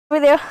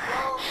With you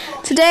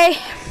today,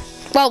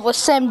 well, the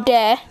same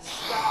day,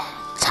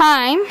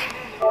 time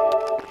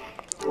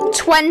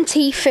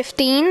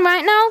 20:15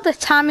 right now, the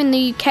time in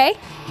the UK.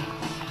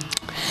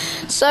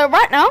 So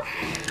right now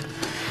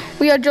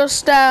we are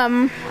just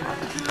I've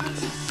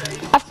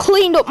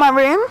cleaned up my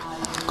room,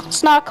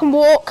 so now I can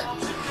walk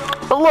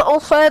a little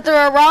further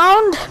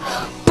around.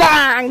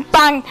 Bang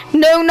bang,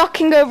 no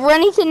knocking over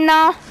anything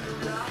now.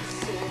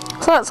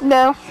 So let's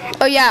go.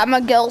 Oh yeah, I'm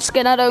a girl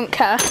skin, I don't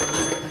care.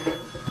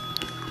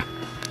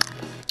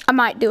 I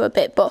might do a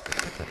bit, but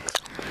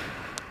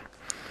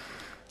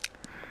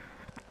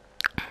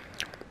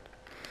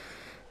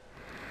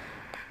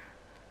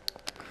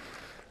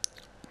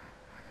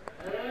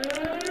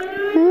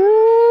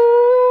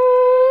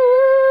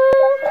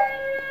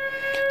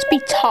let's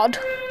be Todd.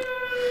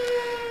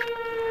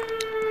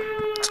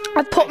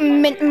 I put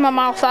mint in my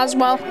mouth as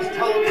well.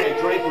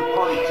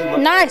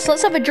 Nice,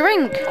 let's have a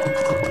drink.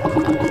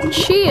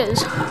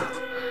 Cheers.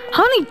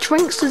 How many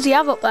drinks does he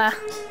have up there?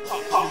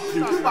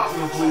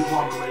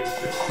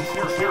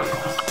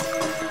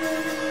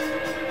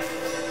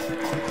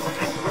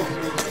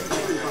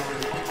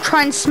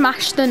 Try and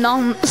smash the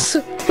nonce.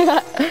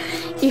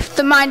 You have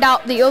to mind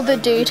out the other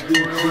dude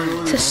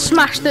to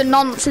smash the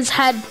nonce's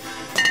head.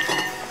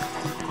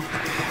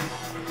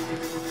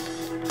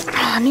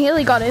 Oh, I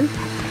nearly got him.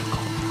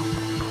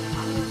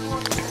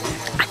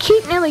 I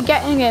keep nearly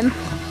getting him.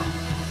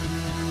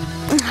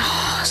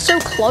 Oh, so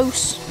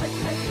close.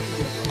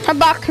 How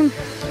about I can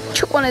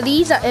chuck one of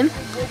these at him?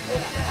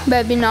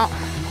 Maybe not.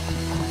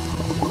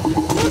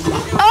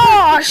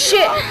 Oh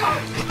shit!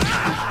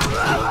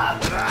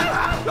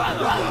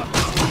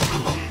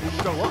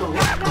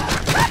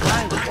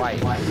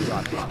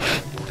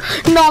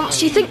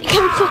 Nonce, you think you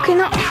can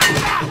fucking up?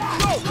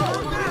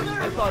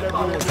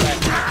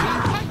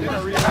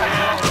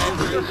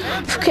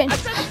 Fucking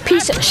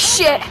piece of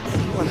shit.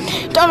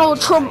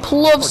 Donald Trump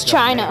loves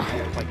China.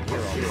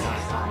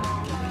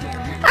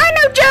 I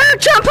know Donald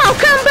Trump, I'll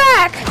come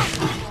back!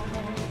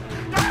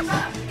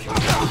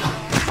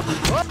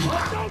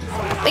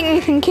 Think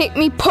you can kick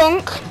me,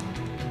 punk?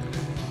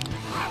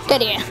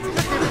 Get here.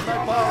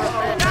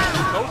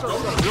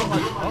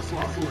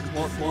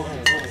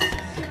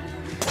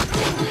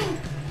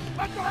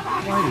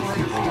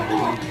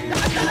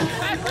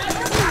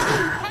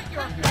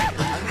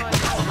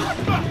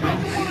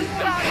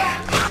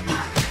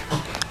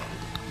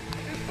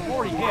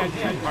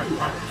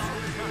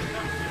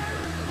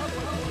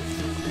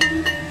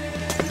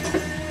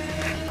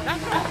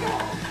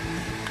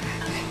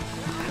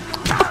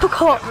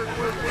 Uppercut.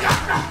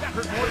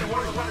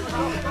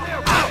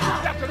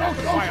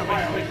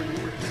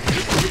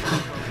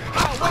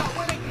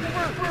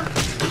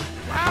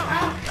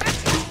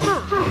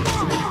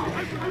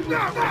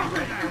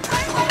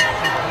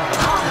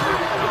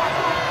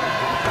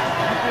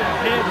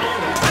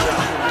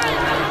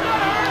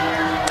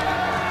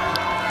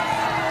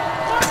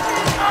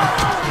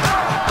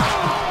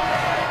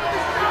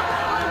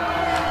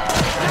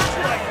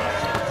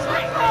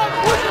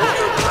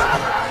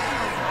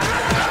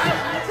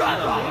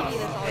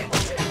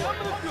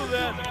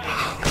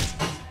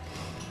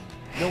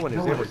 No one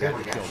has ever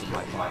got killed in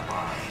my life.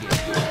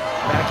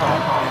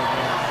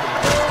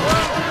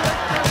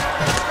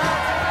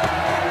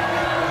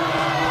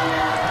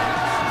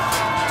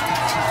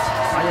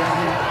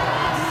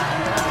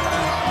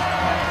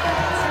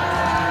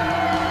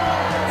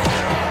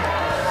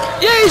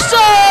 You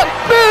suck!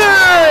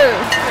 Boo!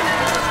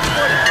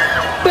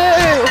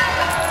 Boo!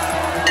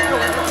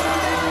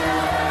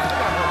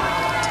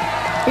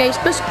 Yeah, you're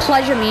supposed to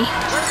pleasure me. I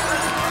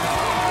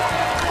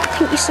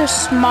think you're so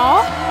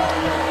smart.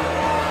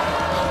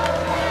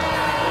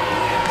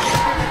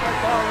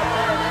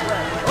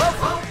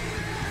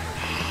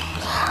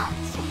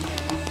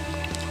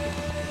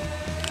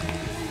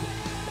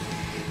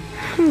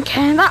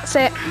 Okay, that's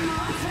it.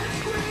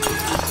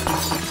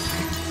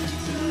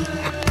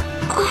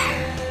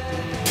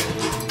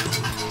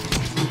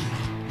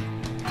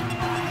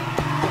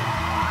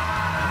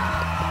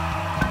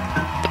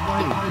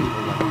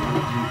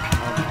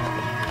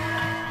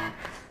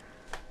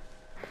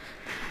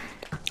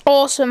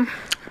 Awesome.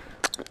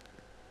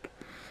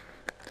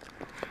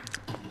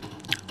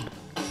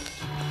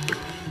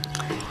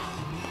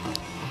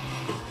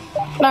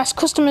 Nice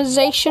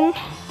customization.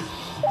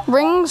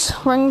 Rings.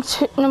 Ring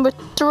number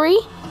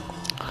 3.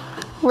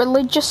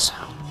 Religious.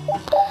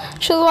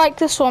 Should like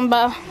this one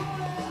better.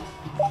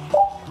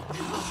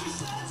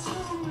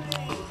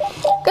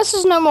 Guess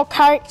there's no more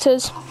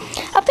characters.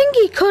 I think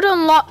he could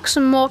unlock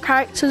some more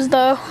characters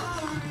though.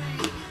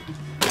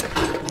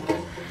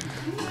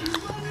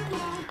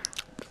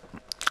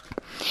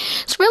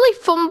 It's really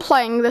fun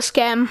playing this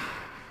game.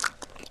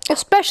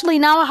 Especially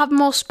now I have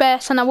more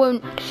space and I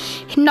won't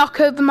knock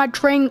over my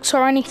drinks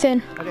or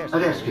anything. I'd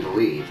ask you to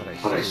leave,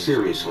 but I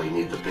seriously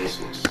need the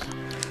business.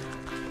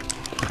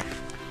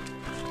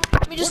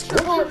 Let me just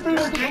What's your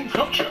favorite game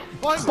culture?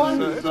 It's all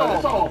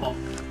of them.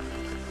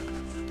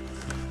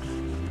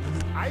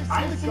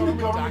 I've seen the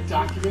government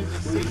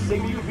documents that say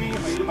you being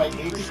invaded by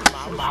agents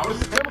from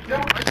Maoist.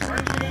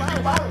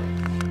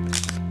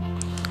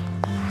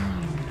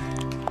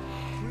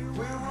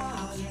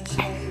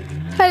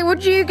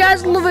 do you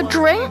guys love a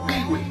drink?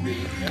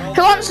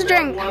 Who wants a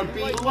drink?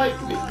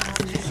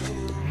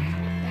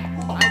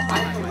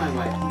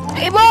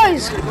 Hey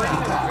boys,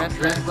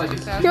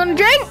 you want a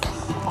drink?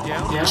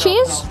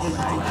 Cheers.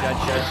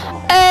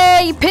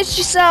 Hey, you pissed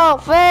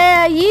yourself.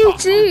 Hey, you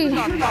too.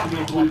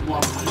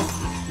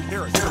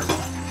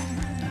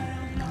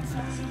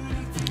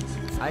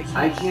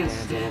 I can't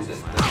stand it.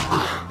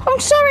 I'm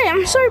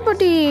sorry,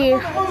 buddy.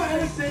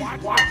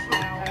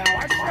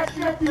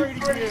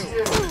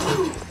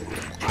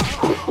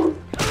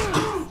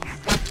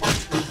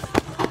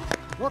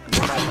 Welcome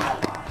to my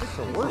life. It's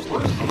the worst.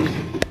 Where's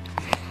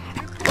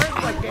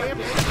my game?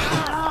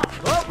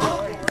 Oh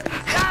boy.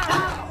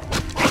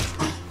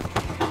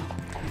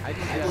 I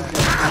just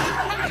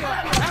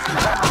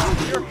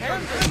your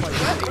hands are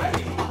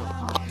sweaty.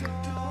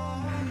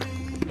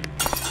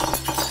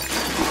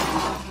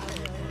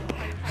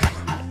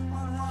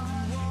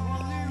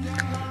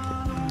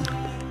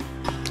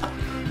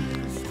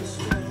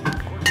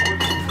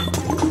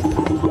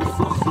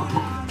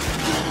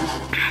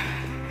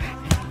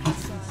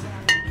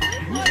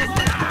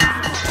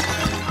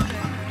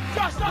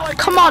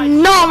 Come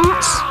on,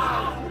 nonce.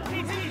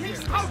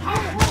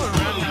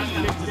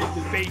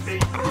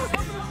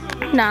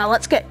 Now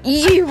let's get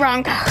you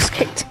roundhouse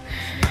kicked.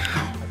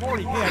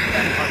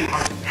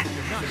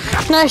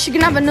 No, she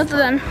can have another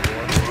then.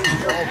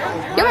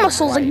 Your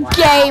muscles are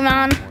gay,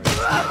 man.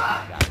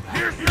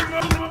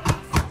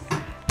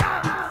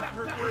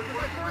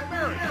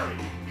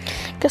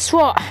 Guess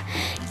what?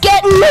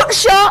 Get nut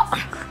shot.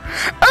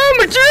 Oh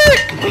my dick!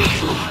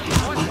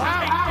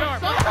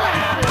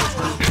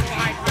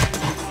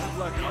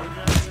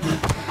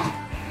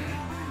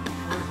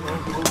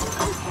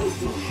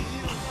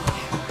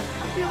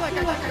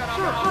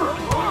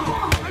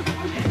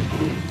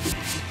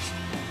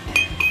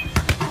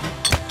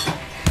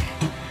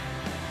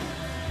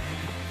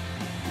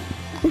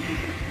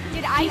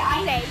 Did I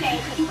say?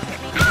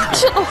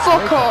 Shut the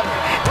fuck up.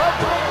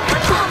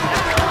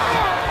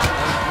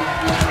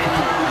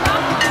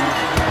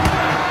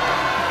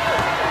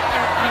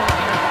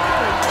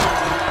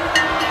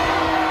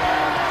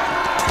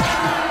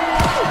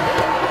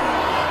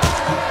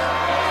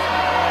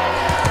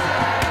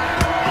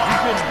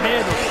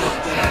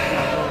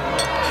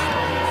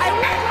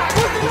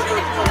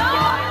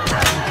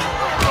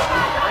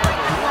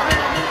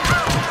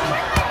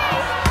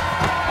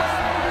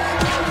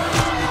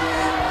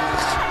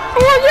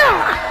 Oh yeah!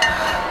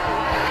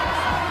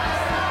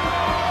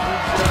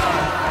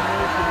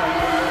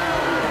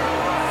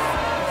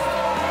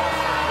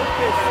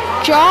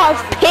 Jar of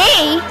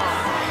pee?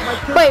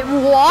 Wait,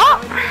 what?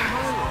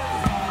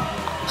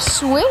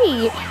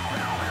 Sweet.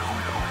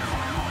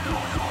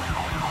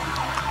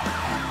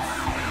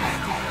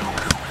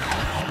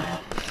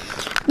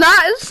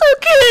 That is so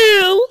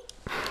cool.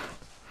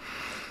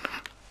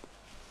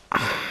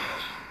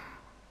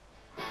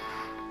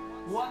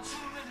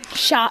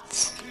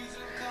 Shots.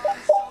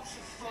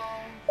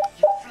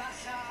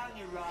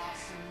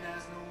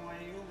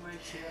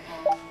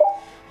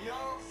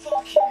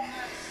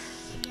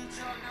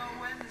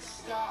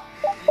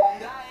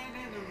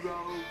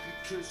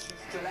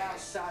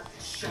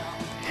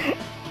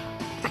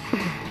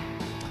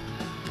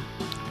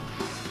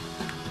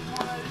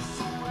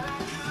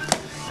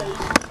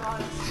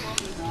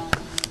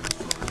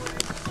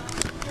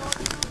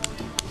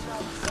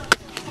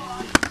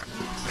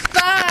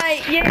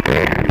 Fight,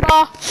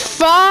 yeah,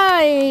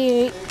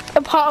 fight.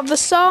 A part of the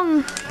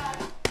song.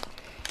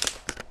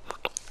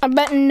 I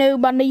bet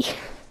nobody.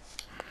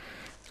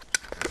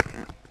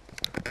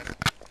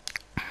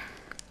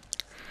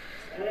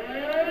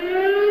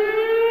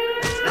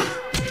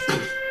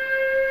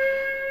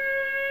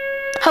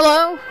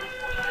 Hello?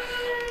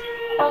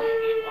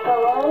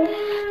 Hello?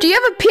 Do you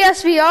have a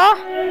PSVR?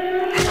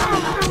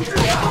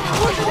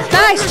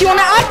 Nice, do you want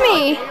to add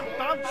me?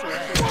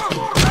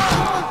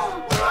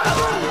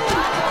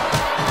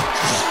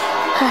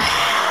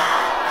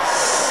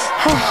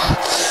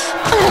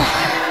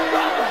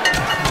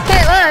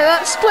 Hey,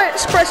 let's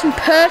spray some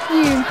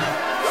perfume.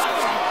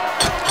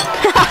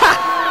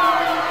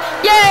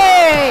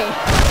 Yay!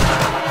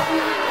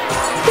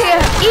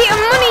 Here, eat a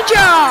money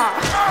jar.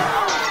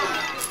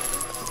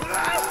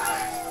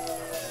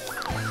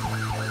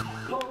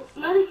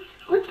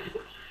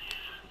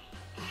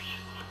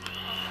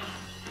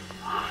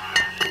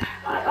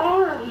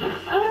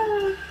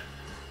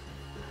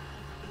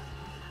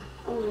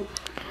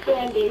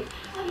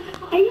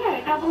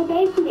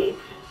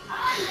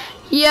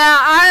 Yeah,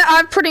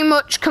 I pretty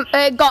much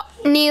got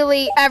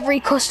nearly every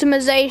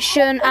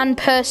customization and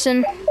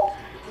person.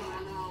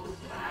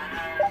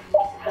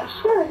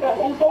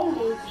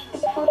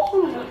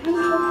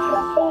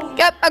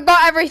 Yep, I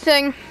got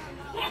everything.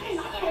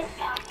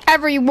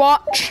 Every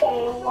watch.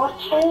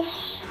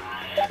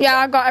 Yeah,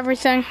 I got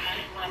everything.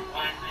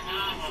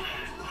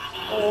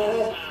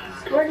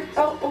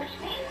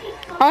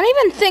 I don't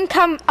even think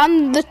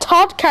I'm the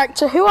Todd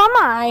character. Who am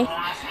I?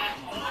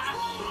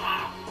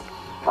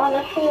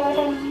 Honestly, I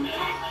don't.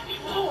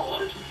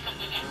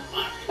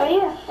 Oh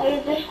yeah,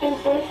 I just did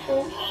this.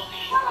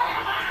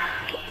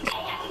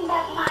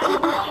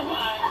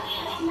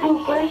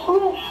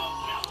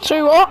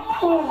 Sorry, what?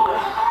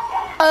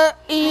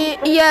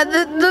 Yeah,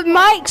 the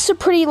mics are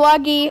pretty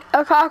laggy.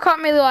 I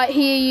can't really like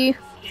hear you.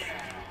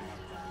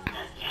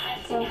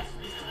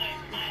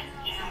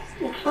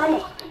 It's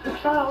right.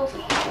 It's right.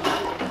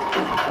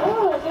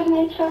 Oh, I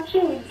didn't touch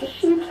you. The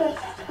shoe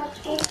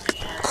touch me.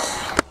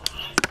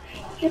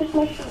 Here's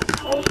my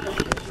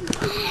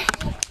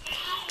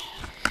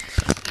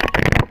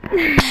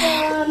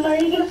are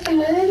you going to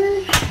murder?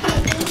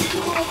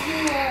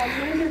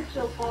 Murdered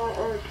so far,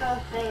 or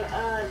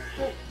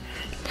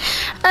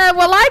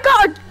well, I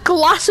got a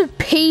glass of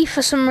pee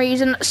for some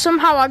reason.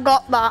 Somehow I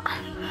got that.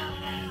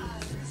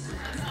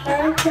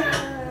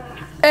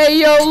 Hey,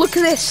 yo, look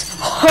at this.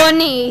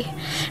 Honey.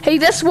 Hey,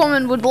 this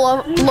woman would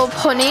love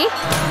honey.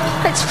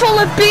 It's full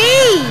of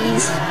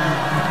bees.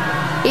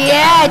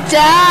 Yeah,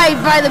 die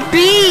by the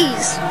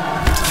bees.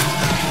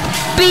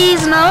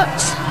 Bees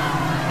nuts.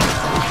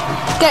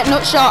 Get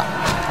nut shot.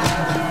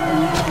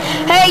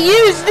 Hey,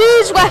 use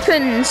these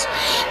weapons.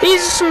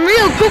 These are some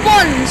real good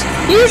ones.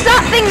 Use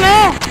that thing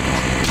there.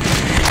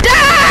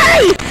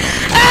 Die!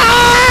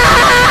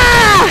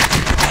 Ah!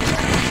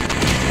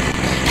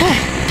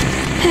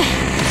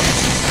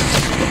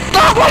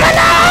 That woman,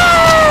 no!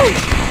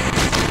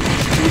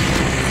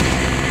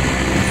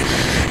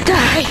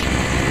 Die.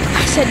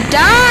 I said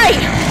die.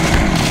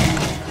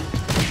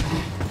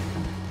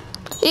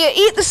 Yeah,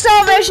 eat the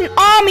Salvation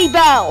Army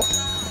bell.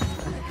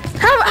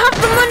 Have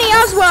the money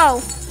as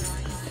well.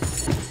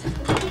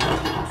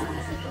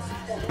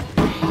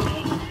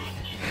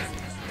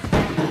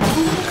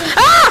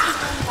 Ah!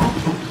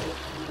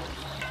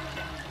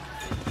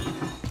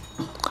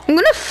 I'm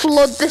gonna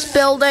flood this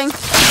building.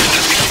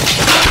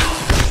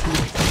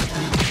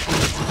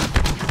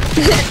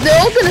 They're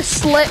all gonna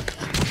slip.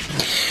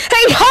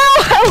 Hey, ho,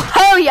 ho,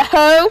 ho, you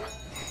ho!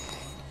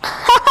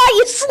 Haha,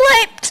 you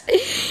slipped!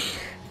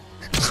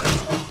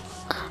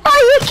 Oh,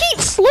 you keep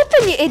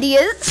slipping, you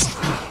idiots!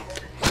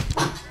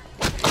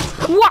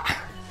 What?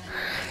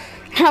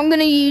 I'm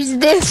gonna use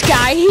this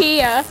guy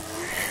here.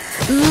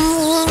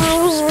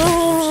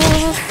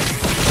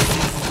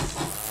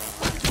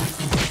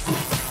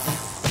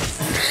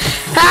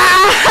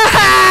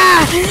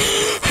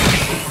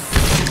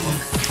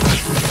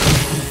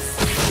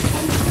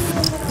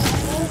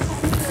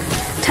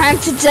 Time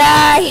to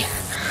die.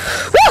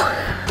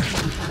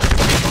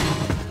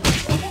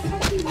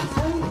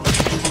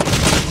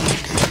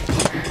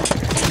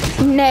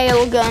 Woo!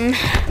 Nail gun.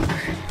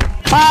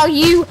 Wow,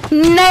 you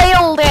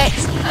nailed it.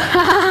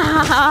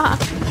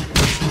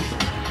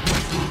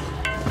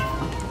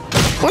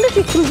 What if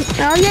you can?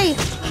 Oh yeah.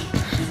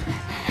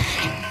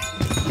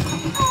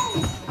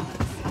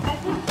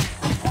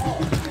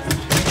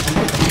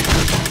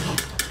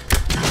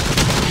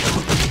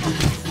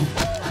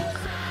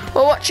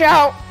 Well, watch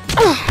out.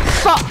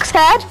 Fox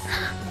head.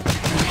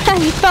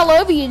 You fell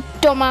over, you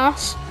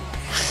dumbass.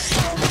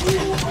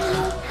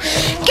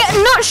 Get a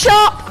nut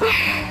shot.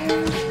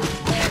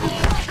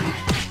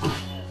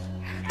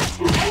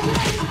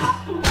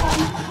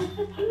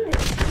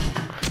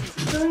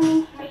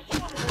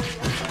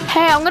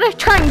 Hey, I'm gonna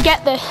try and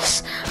get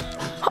this.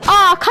 Oh,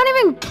 I can't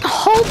even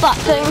hold that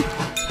thing.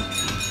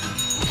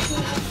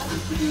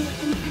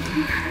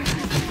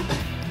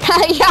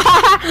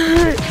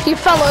 Yeah, you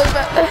fell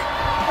over.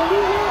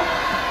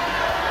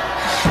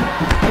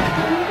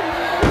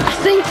 I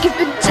think you've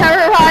been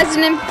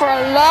terrorizing him for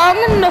long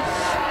enough.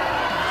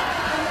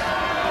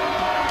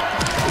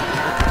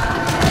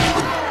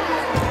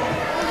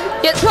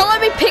 Yeah, it's not let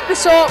me pick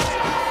this up.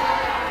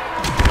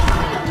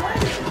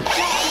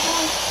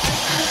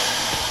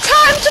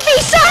 Time to be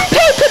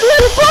sandpapered,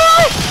 little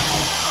boy!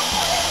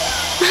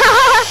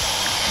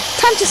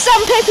 Time to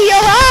sandpaper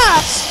your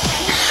ass!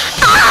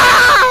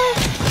 Ah!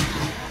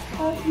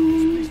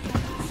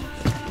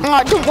 Oh,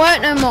 it don't work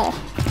no more.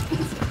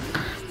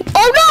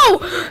 Oh no!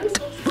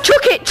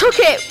 Chuck it, chuck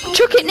it!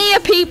 Chuck it near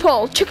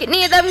people! Chuck it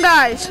near them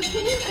guys!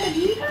 Have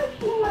you guys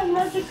seen my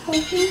magic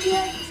potions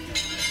yet?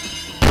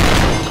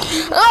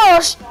 Oh!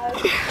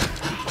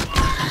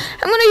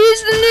 I'm gonna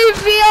use the new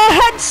VR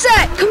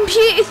headset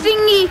computer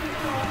thingy!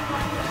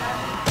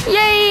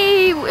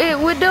 Yay!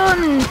 We're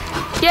done!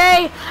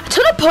 Yay! A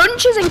ton of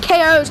punches and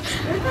KOs!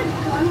 There's a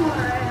gun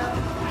where I am.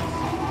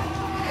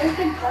 There's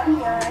a gun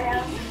where I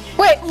am.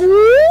 Wait,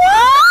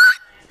 what?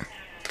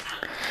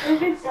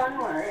 There's a gun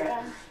where I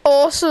am.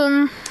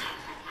 Awesome.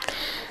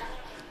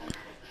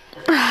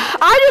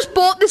 I just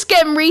bought this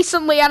game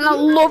recently and I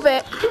love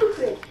it.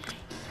 Stupid.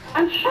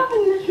 I'm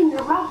shoving this in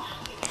your mouth.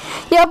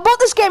 Yeah, I bought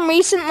this game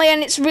recently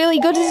and it's really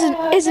good,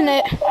 isn't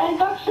it? I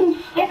got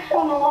some sticks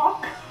on the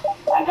rock.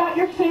 I got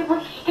your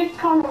favorite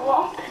stick on the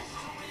rock.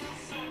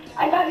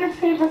 I got your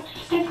favorite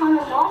stick on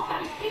the rock.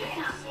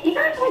 You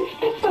guys like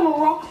sticks on the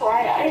rock,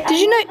 right? Did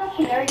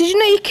you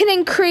know you can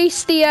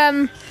increase the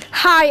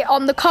height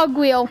on the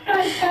cogwheel?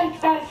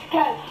 Guys.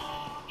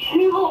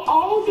 We will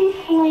all be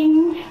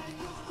flamed.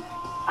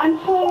 I'm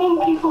flaming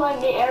people in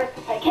the air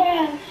if I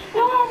can.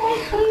 No, my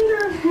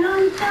fingers,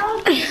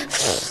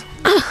 9,000.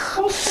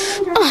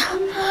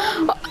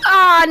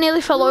 Ah, I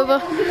nearly fell over.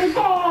 I'm gonna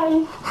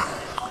die.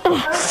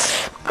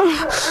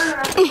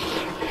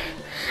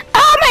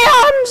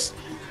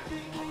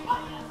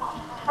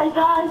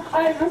 Guys,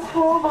 I have a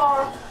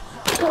crowbar.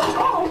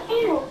 Oh, it's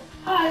you.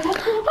 Hi,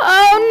 what's your...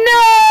 Oh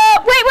no!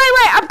 Wait,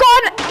 I've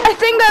got a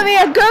thing over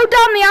here. Go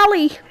down the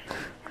alley.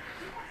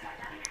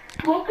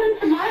 Welcome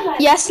to my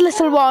life. Yes,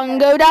 little one,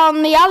 go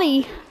down the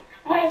alley.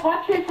 Wait,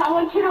 watch this. I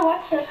want you to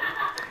watch this.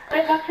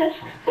 Wait, watch this.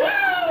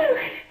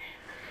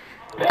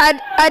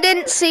 I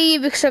didn't see you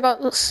because I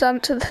got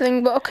sent to the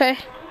thing, but okay.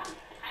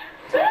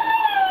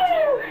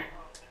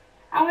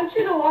 I want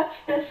you to watch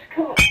this.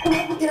 Come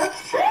over here.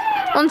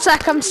 1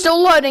 sec, I'm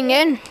still loading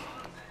in.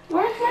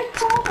 Where's my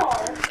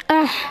crowbar?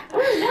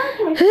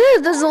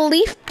 There's a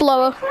leaf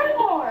blower.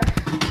 Crowbar.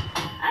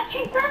 I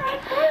can't grab my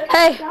crowbar,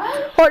 Hey,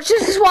 guys. watch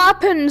this is what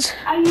happens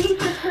I need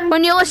to turn...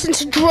 when you listen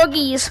to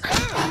druggies.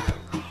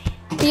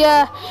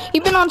 Yeah,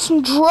 you've been on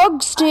some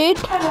drugs, dude.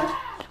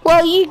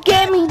 Well, you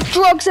gave me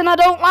drugs and I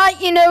don't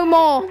like you no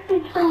more.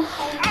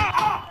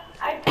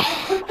 I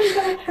quickly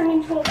gotta turn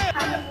into a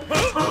tiny...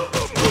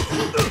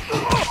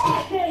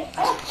 Okay.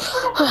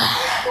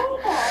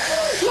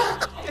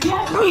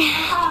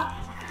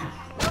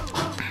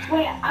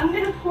 Wait, I'm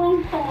gonna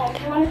fling someone.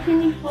 Do you want to see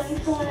me fling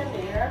someone in the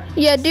air?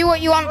 Yeah, do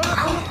what you want.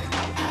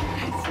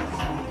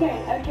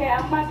 Okay,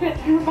 I'm about to...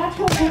 You're about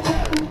to open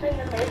the scoop in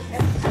the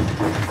basement.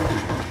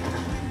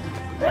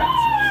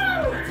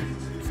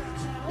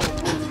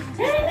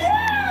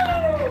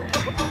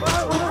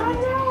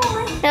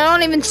 I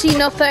don't even see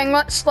nothing.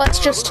 Let's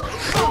just.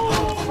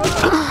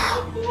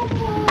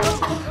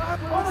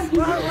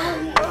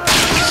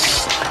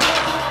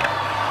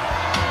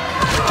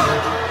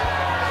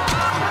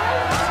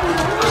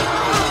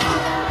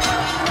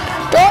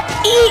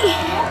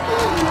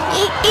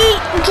 Don't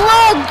eat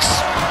drugs.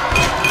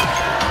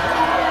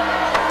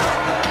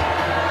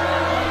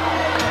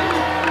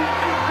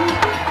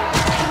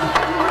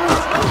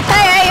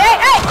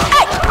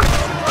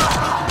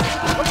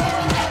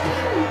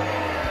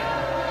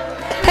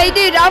 Hey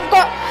dude, I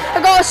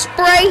got a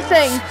spray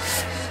thing.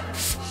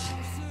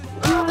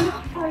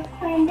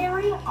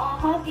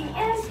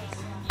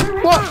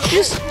 What?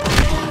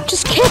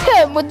 Just kick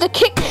him with the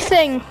kick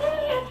thing.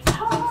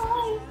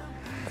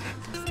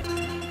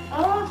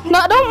 No,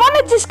 I don't want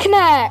to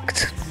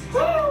disconnect.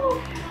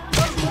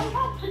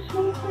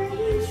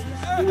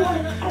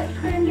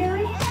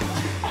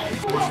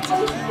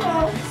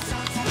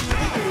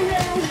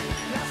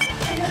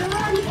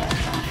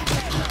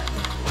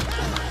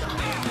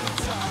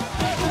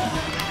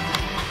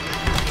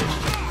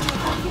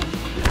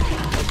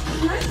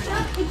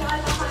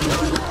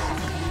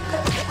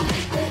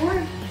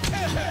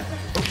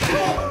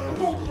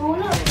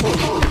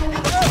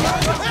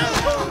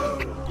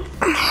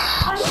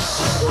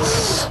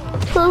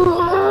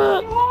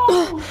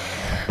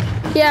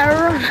 Yeah,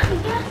 run.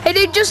 Hey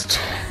dude, just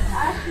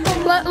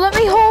let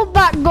me hold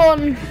that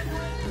gun.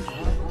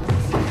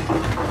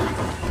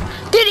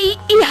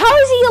 Dude, how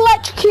is he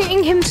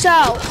electrocuting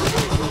himself?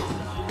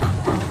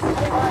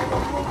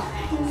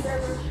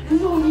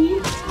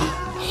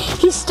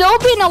 He's still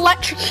being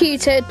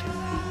electrocuted.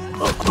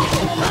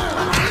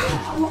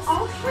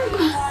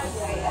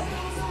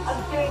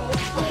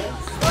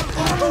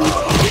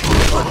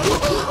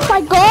 Oh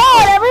my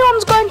god,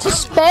 everyone's going to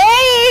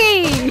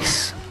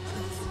space!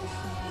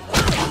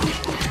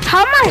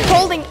 How am I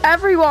holding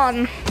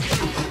everyone?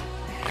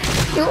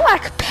 You look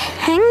like a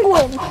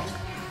penguin.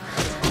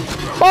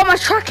 Well, my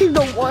tracking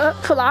don't work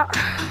for that.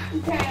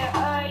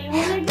 Okay, you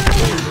wanna go?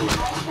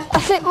 I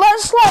think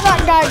let's let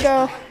that guy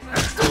go.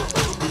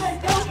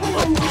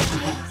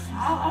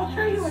 I'll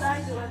show you what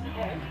I do every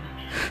day.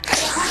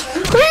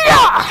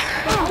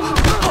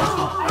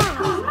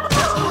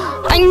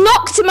 I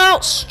knocked him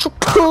out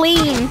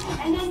clean.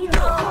 And then you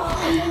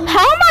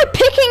How am I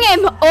picking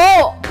him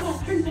up?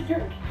 drink the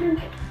drink.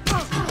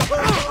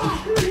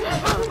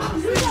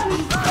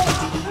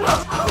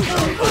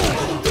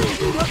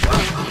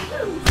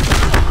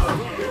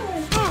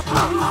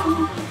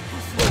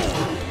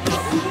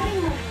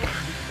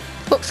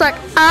 Looks like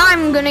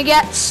I'm gonna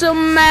get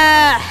some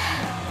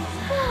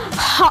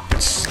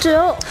hot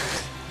stuff.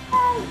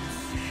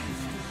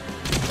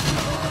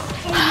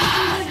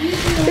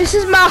 This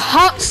is my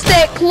hot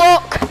stick,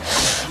 look.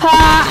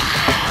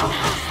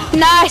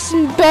 Nice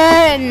and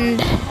burned.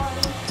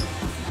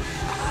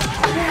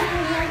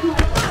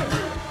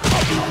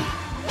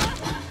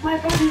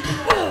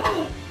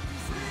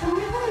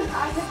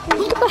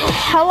 Get the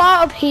hell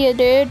out of here,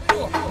 dude.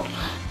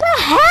 The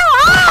hell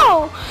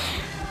out!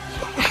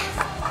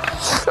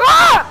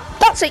 Ah!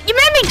 That's it, you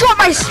made me drop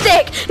my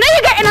stick. Now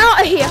you're getting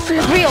out of here for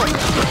real.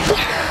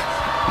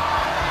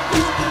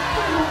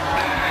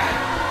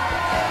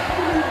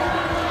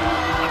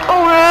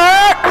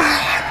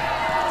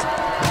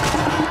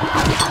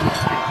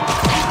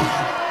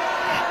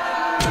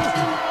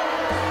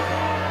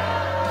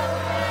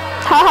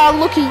 Haha,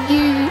 look at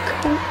you.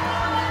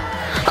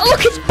 Oh, look,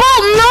 it's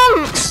bald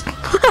nuts.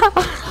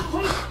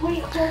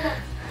 Wait, hold on.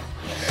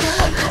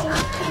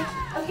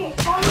 Okay,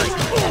 follow my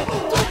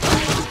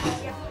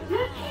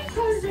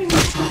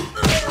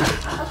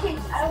Okay,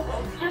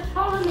 just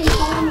follow me.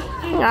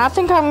 Yeah, I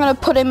think I'm gonna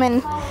put him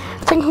in.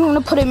 I think I'm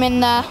gonna put him in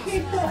there.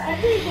 Okay, so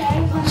every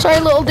day. Sorry,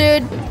 little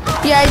dude.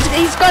 Yeah,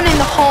 he's gone in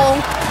the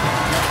hole.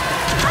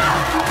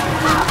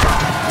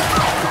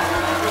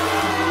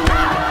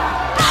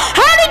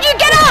 How did you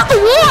get out the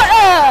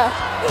water?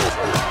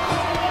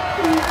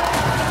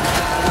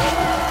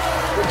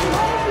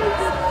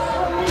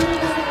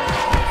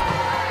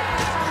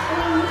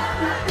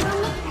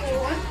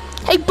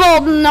 Hey,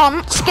 bald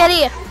nonce, get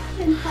here.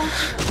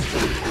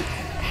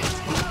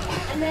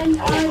 And then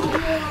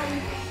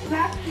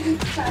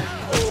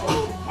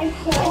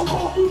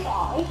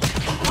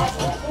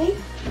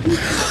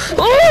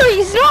Oh,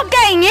 he's not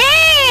getting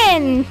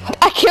in!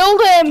 I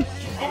killed him!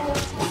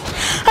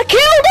 I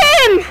killed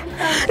him!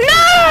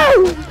 No!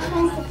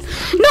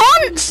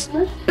 Nonce!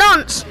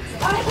 Nonce!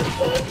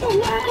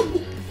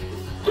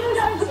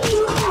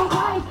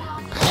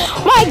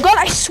 My God,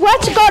 I swear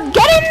to God,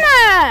 get in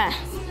there!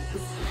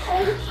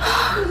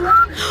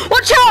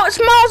 Watch out, it's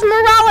Miles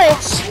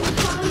Morales!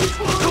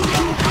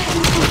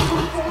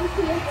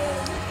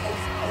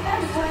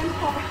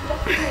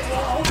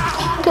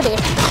 Get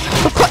here.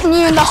 We're putting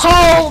you in the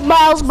hole,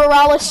 Miles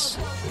Morales.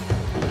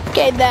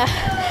 Get in there.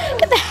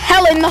 Get the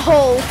hell in the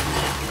hole.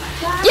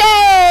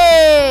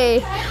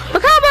 Yay!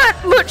 Look how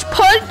much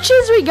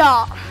punches we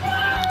got.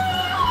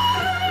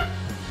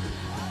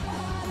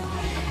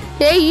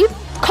 Yeah,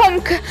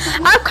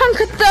 I've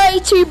conquered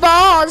 32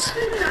 bars.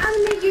 There's an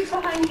anime dude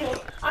behind you.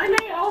 I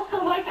may also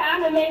like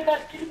anime,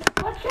 but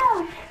watch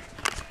out.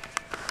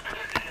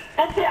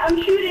 That's it, I'm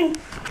shooting.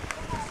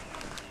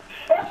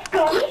 Let's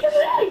go.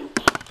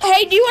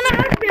 Hey, do you want to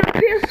add me on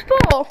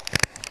PS4?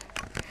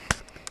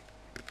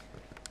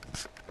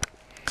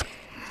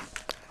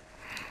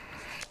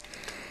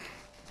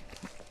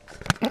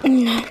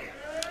 No.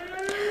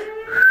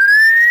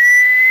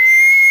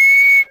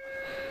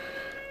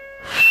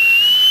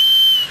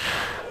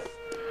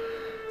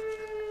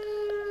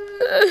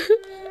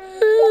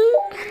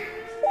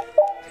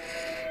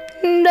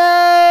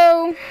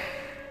 No.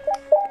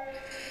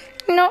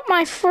 Not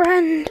my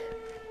friend.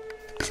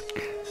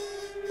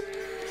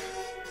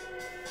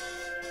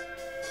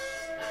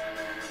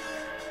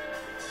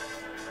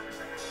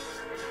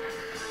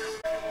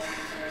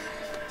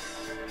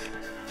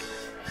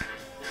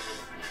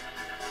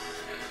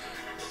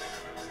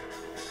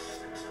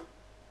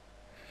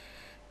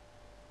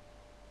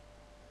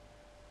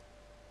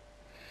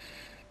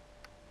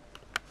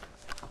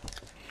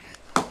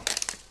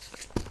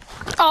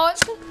 Oh,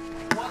 it's...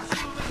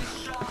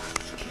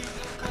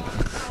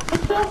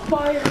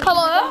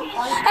 Hello?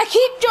 I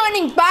keep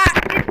joining back.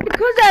 It's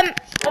because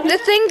the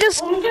thing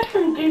just... Let me just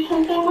do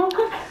something real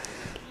quick.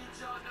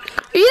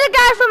 Are you the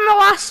guy from the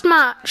last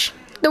match?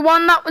 The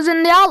one that was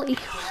in the alley?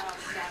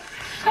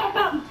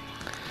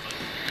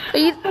 Are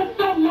you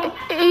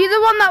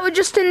the one that was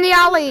just in the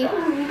alley?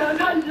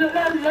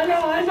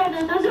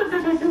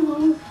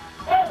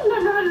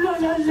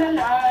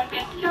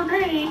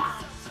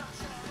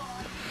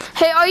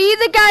 Hey, are you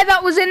the guy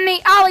that was in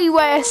the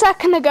alleyway a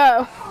second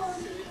ago?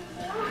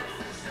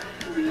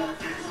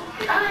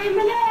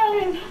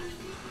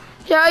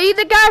 Yeah, are you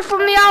the guy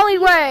from the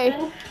alleyway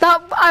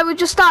that I was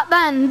just at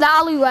then, the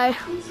alleyway?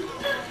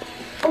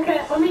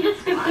 Okay, let me just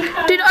skip this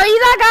guy. Dude, are you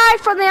that guy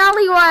from the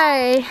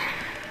alleyway?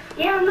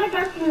 Yeah, I'm that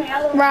guy from the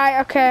alleyway.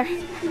 Right, okay.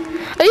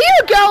 Are you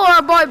a girl or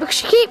a boy?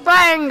 Because you keep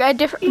wearing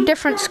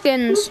different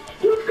skins.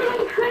 He's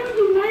going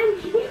crazy, man.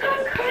 He's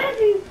going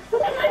crazy.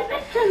 Look at my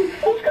victim.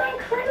 He's going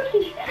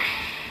crazy.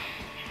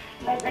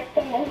 My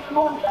victim is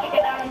going to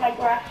get out of my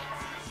grasp.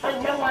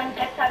 But no one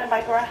gets out of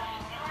my grasp.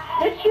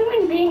 This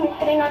human being is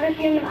hitting other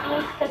human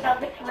beings because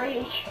of its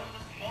rage.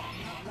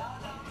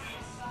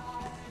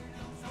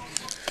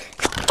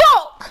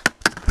 Fuck!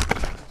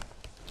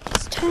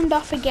 It's turned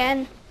off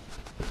again.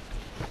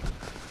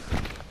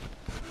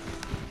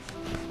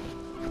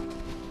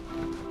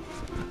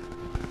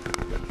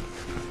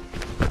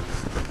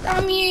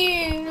 Damn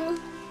you!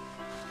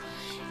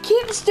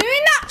 Keeps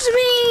doing that to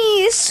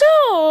me! It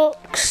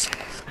sucks!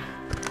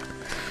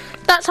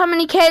 That's how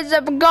many kids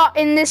I've got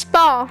in this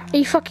bar. Are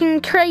you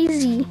fucking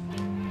crazy?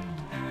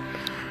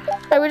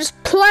 I was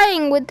just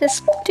playing with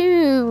this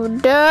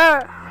dude.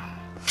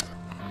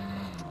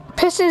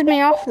 Pisses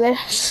me off,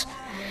 this.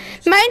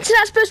 My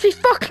internet's supposed to be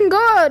fucking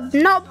good,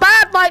 not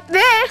bad like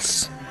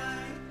this.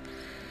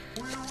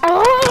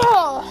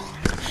 Oh!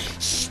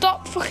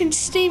 Stop fucking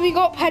steaming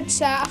up,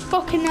 headset. I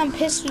fucking am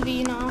pissed with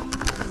you now.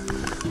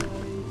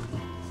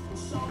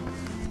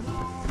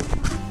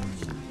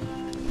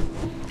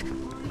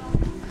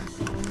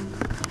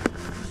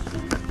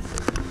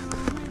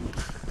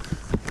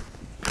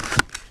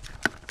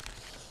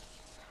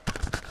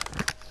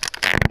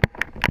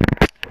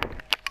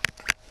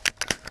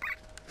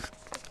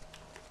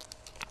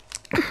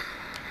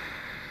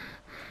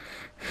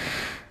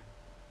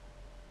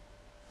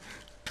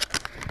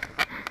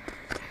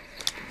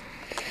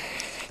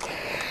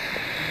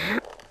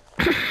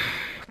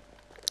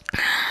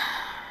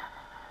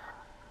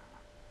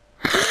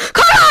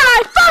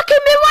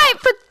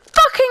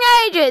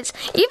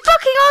 You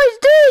fucking always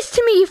do this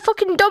to me, you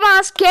fucking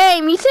dumbass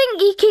game. You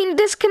think you can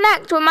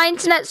disconnect when my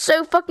internet's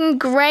so fucking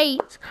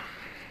great.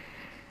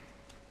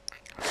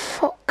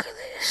 Fuck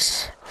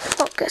this.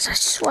 guys, I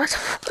swear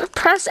to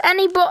press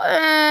any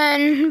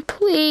button.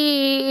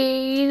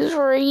 Please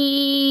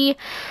reconnect.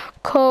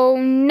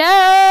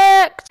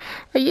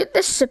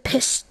 This is a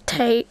piss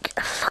take.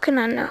 Fucking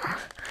I know.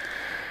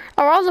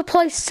 I'd rather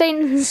play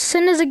Saints and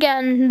Sinners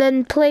again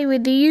than play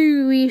with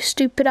you, you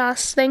stupid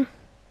ass thing.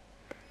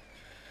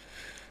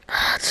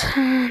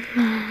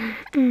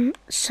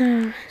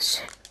 So,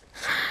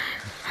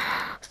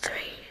 3,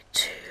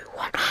 2,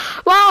 1.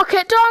 Well,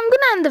 okay, so I'm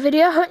gonna end the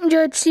video. Hope you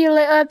enjoyed. See you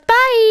later.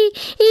 Bye.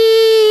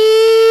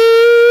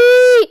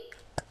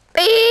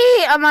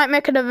 I might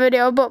make another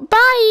video, but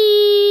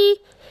bye.